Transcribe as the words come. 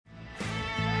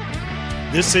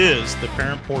This is the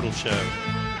Parent Portal Show.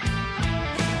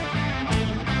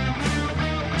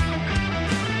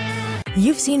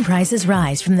 You've seen prices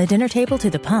rise from the dinner table to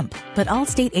the pump, but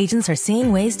Allstate agents are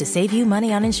seeing ways to save you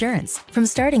money on insurance. From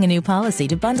starting a new policy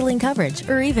to bundling coverage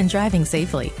or even driving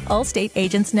safely, Allstate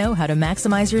agents know how to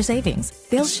maximize your savings.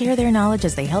 They'll share their knowledge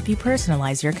as they help you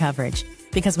personalize your coverage.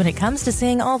 Because when it comes to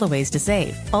seeing all the ways to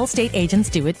save, Allstate agents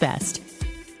do it best.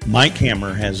 Mike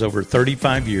Hammer has over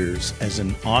 35 years as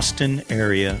an Austin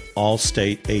area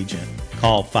Allstate agent.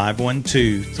 Call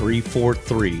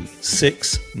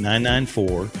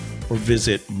 512-343-6994 or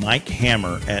visit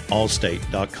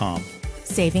MikeHammer@allstate.com.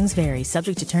 Savings vary,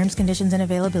 subject to terms, conditions, and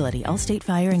availability. Allstate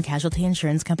Fire and Casualty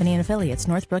Insurance Company and Affiliates,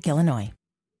 Northbrook, Illinois.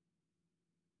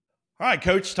 All right,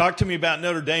 Coach, talk to me about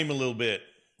Notre Dame a little bit.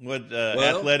 What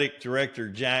athletic director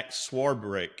Jack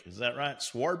Swarbrick, is that right?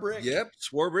 Swarbrick? Yep,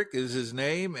 Swarbrick is his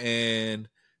name, and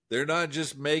they're not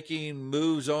just making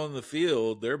moves on the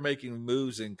field; they're making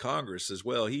moves in Congress as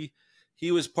well. He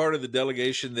was part of the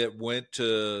delegation that went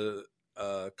to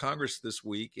Congress this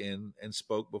week and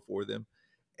spoke before them.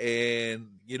 And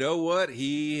you know what?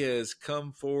 He has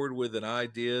come forward with an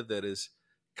idea that is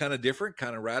kind of different,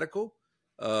 kind of radical.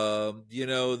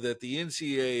 That the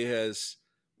NCAA has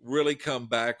really come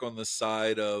back on the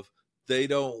side of they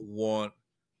don't want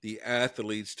the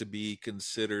athletes to be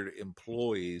considered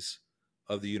employees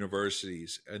of the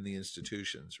universities and the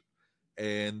institutions.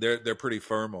 And they're pretty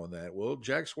firm on that. Well,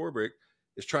 Jack Swarbrick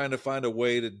is trying to find a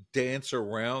way to dance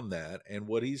around that. And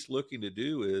what he's looking to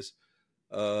do is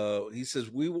he says,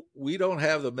 we don't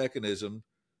have the mechanism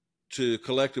to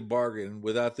collective bargain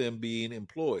without them being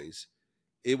employees.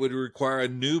 It would require a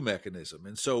new mechanism.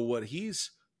 And so what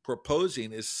he's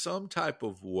proposing is some type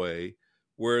of way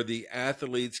where the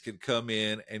athletes can come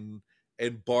in and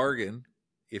bargain,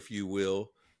 if you will,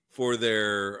 for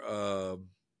their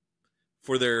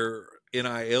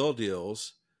NIL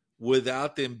deals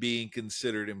without them being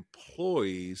considered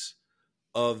employees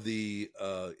of the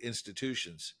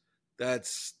institutions. I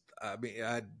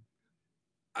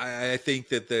think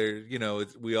that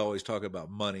we always talk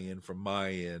about money, and from my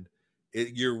end,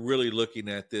 you're really looking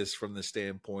at this from the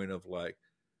standpoint of like,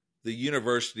 the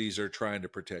universities are trying to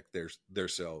protect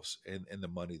themselves and the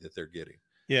money that they're getting.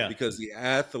 Yeah. Because the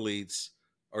athletes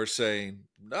are saying,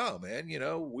 no, man,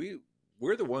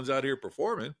 we're the ones out here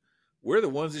performing. We're the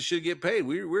ones that should get paid.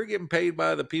 We're getting paid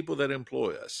by the people that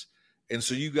employ us. And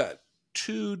so you got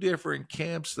two different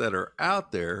camps that are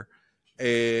out there,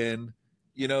 and,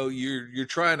 you're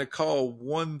trying to call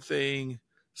one thing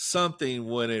something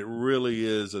when it really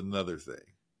is another thing.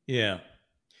 Yeah.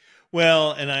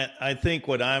 Well, and I think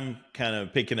what I'm kind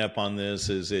of picking up on this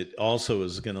is it also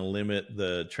is going to limit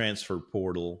the transfer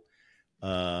portal.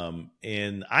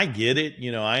 And I get it.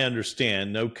 I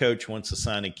understand no coach wants to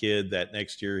sign a kid that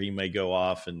next year he may go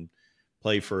off and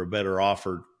play for a better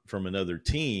offer from another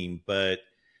team. But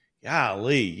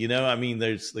golly,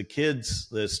 there's the kids,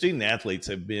 the student athletes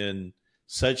have been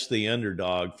such the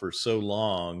underdog for so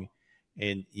long.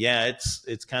 And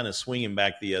it's kind of swinging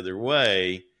back the other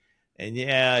way. And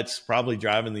it's probably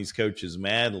driving these coaches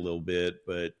mad a little bit,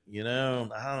 but the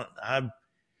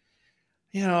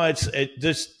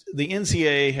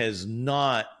NCAA has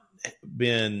not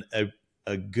been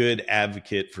a good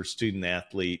advocate for student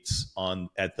athletes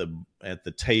at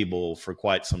the table for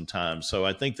quite some time. So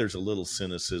I think there's a little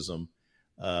cynicism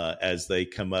as they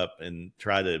come up and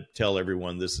try to tell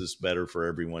everyone this is better for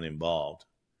everyone involved.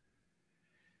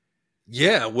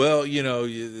 Yeah, well,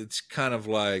 it's kind of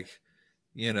like,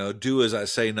 do as I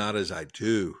say, not as I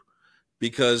do.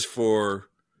 Because for,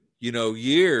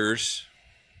 years,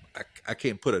 I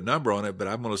can't put a number on it, but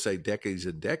I'm going to say decades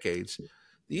and decades,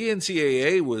 the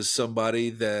NCAA was somebody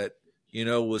that,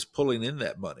 was pulling in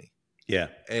that money. Yeah.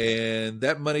 And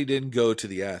that money didn't go to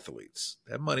the athletes.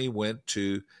 That money went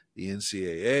to the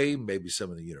NCAA, maybe some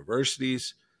of the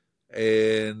universities.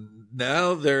 And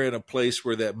now they're in a place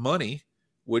where that money,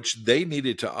 which they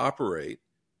needed to operate,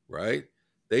 right?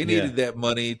 They needed that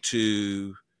money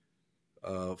to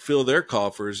fill their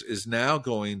coffers, is now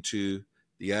going to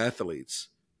the athletes,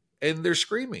 and they're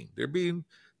screaming. They're being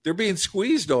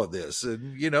squeezed on this,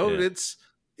 and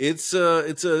it's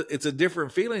a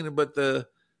different feeling. But the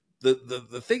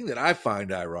thing that I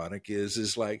find ironic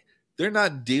is like they're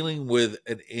not dealing with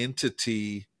an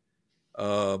entity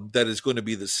that is going to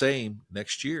be the same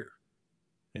next year.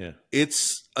 Yeah,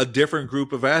 it's a different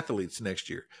group of athletes next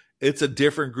year. It's a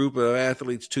different group of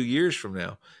athletes 2 years from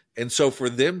now. And so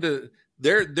for them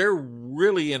they're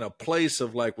really in a place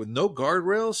of like, with no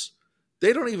guardrails,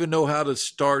 they don't even know how to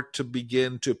start to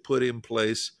begin to put in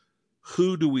place,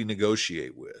 who do we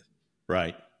negotiate with?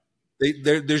 Right.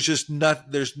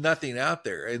 There's nothing out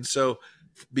there. And so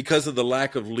because of the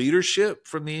lack of leadership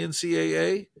from the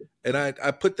NCAA, and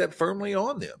I put that firmly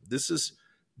on them. This is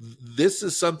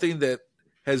something that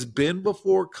has been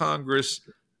before Congress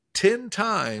 10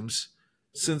 times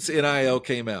since NIL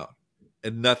came out,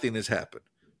 and nothing has happened.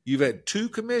 You've had 2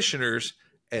 commissioners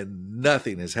and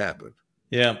nothing has happened.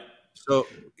 Yeah. So,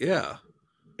 yeah.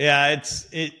 Yeah,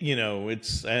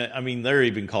 I mean, they're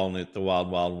even calling it the Wild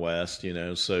Wild West,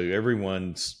 so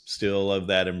everyone's still of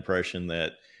that impression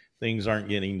that things aren't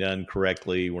getting done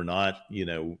correctly. We're not,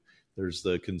 there's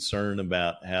the concern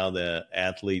about how the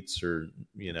athletes are,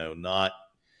 not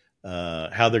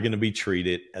how they're going to be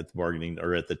treated at the bargaining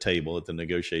or at the table, at the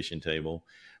negotiation table.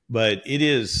 But it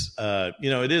is,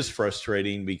 it is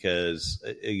frustrating because,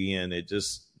 again, it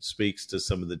just speaks to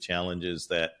some of the challenges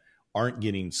that aren't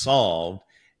getting solved.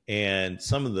 And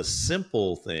some of the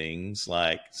simple things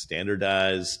like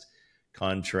standardized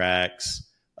contracts,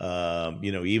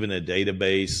 even a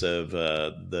database of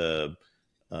the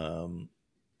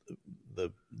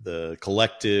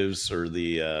collectives or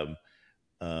the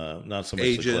not so much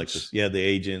agents. The collectives, the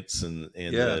agents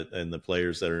and the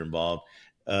players that are involved,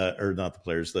 or not the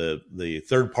players, the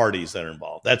third parties that are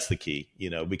involved. That's the key,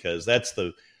 because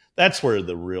that's where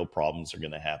the real problems are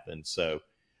going to happen. So,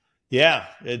 yeah,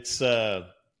 it's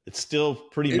still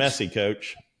pretty messy,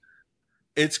 Coach.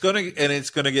 It's gonna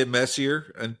get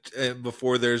messier and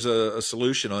before there's a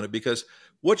solution on it, because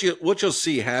what you'll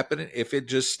see happen if it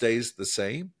just stays the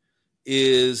same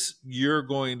is you're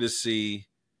going to see,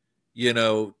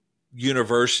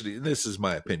 university. And this is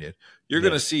my opinion. You're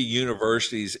going to see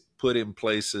universities put in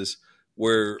places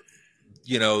where,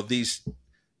 these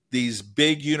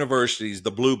big universities,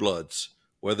 the blue bloods,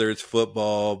 whether it's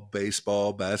football,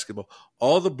 baseball, basketball,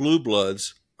 all the blue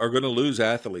bloods are going to lose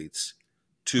athletes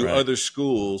to other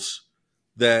schools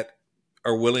that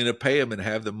are willing to pay them and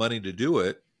have the money to do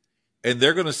it. And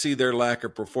they're going to see their lack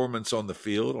of performance on the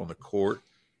field, on the court,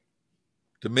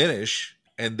 diminish.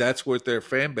 And that's what their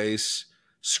fan base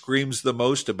screams the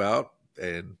most about.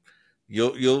 And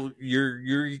you've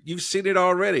seen it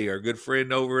already. Our good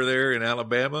friend over there in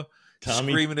Alabama,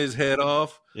 Tommy, screaming his head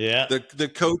off. Yeah. The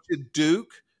coach at Duke,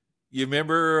 you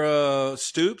remember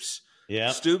Stoops?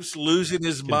 Yeah. Stoops losing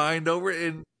his mind over it.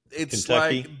 And it's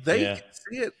Kentucky. like they can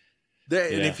see it.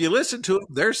 And if you listen to them,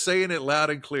 they're saying it loud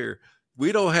and clear.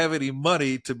 We don't have any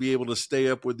money to be able to stay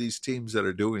up with these teams that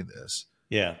are doing this.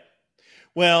 Yeah.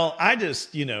 Well, I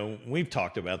just, we've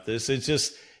talked about this. It's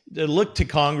just to look to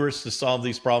Congress to solve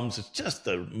these problems. It's just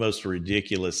the most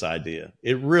ridiculous idea.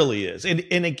 It really is.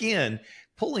 And again,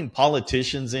 pulling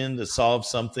politicians in to solve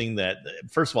something that,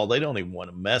 first of all, they don't even want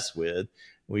to mess with.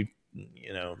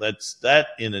 That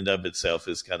in and of itself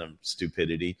is kind of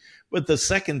stupidity. But the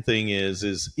second thing is,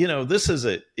 this is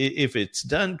if it's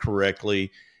done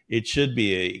correctly, it should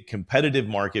be a competitive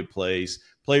marketplace.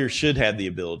 Players should have the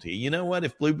ability. You know what?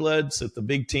 If blue bloods, if the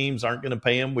big teams aren't going to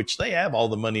pay them, which they have all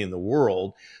the money in the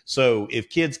world. So if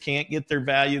kids can't get their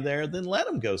value there, then let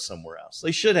them go somewhere else.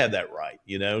 They should have that right,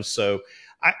 So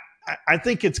I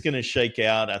think it's going to shake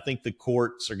out. I think the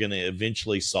courts are going to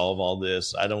eventually solve all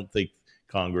this. I don't think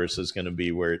Congress is going to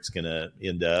be where it's going to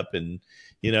end up. And,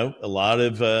 a lot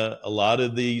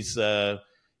of these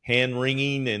hand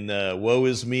wringing and woe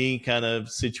is me kind of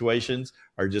situations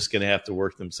are just going to have to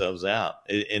work themselves out.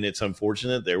 And it's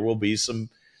unfortunate. There will be some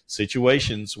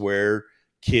situations where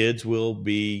kids will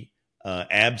be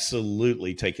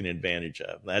absolutely taken advantage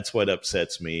of. That's what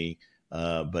upsets me.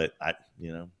 But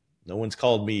no one's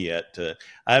called me yet.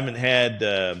 I haven't had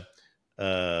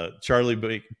Charlie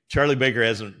Baker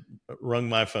hasn't rung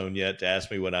my phone yet to ask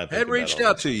me what I think. Hadn't reached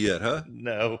out to you yet, huh?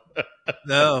 No.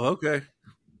 No. Okay.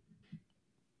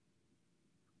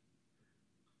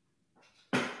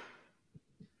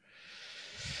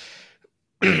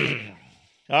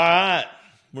 All right.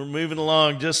 We're moving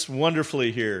along just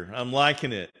wonderfully here. I'm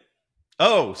liking it.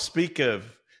 Oh, speak of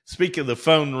the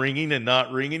phone ringing and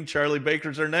not ringing, Charlie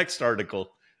Baker's our next article.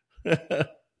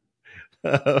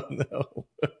 Oh, no.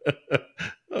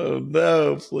 Oh,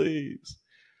 no, please.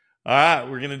 All right,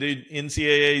 we're going to do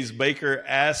NCAA's Baker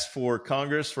asks for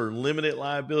Congress for limited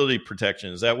liability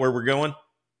protection. Is that where we're going?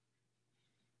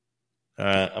 All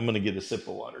right, I'm going to get a sip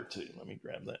of water, too. Let me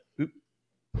grab that. Oop.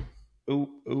 Oop,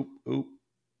 oop, oop.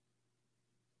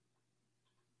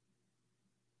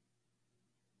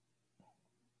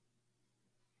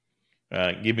 All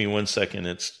right, give me 1 second.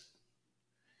 It's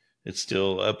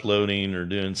still uploading or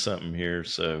doing something here,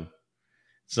 so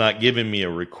it's not giving me a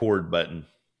record button.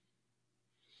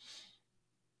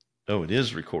 Oh, it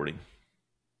is recording.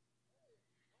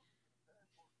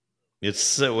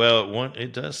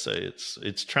 It does say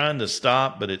it's trying to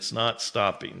stop, but it's not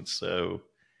stopping. So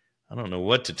I don't know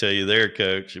what to tell you there,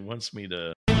 Coach. It wants me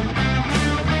to.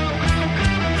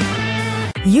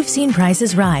 You've seen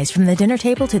prices rise from the dinner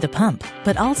table to the pump,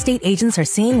 but Allstate agents are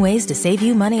seeing ways to save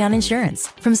you money on insurance.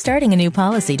 From starting a new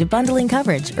policy to bundling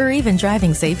coverage or even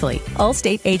driving safely,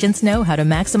 Allstate agents know how to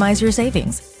maximize your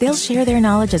savings. They'll share their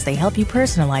knowledge as they help you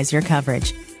personalize your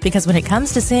coverage. Because when it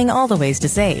comes to seeing all the ways to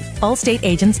save, Allstate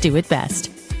agents do it best.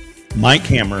 Mike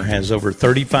Hammer has over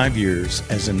 35 years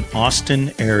as an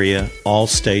Austin area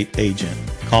Allstate agent.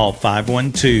 Call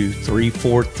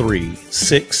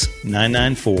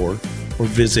 512-343-6994 or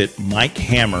visit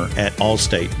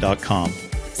MikeHammer@allstate.com.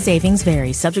 Savings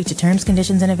vary, subject to terms,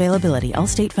 conditions, and availability.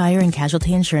 Allstate Fire and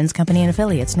Casualty Insurance Company and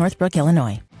affiliates, Northbrook,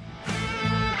 Illinois.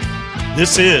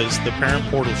 This is the Parent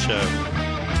Portal Show.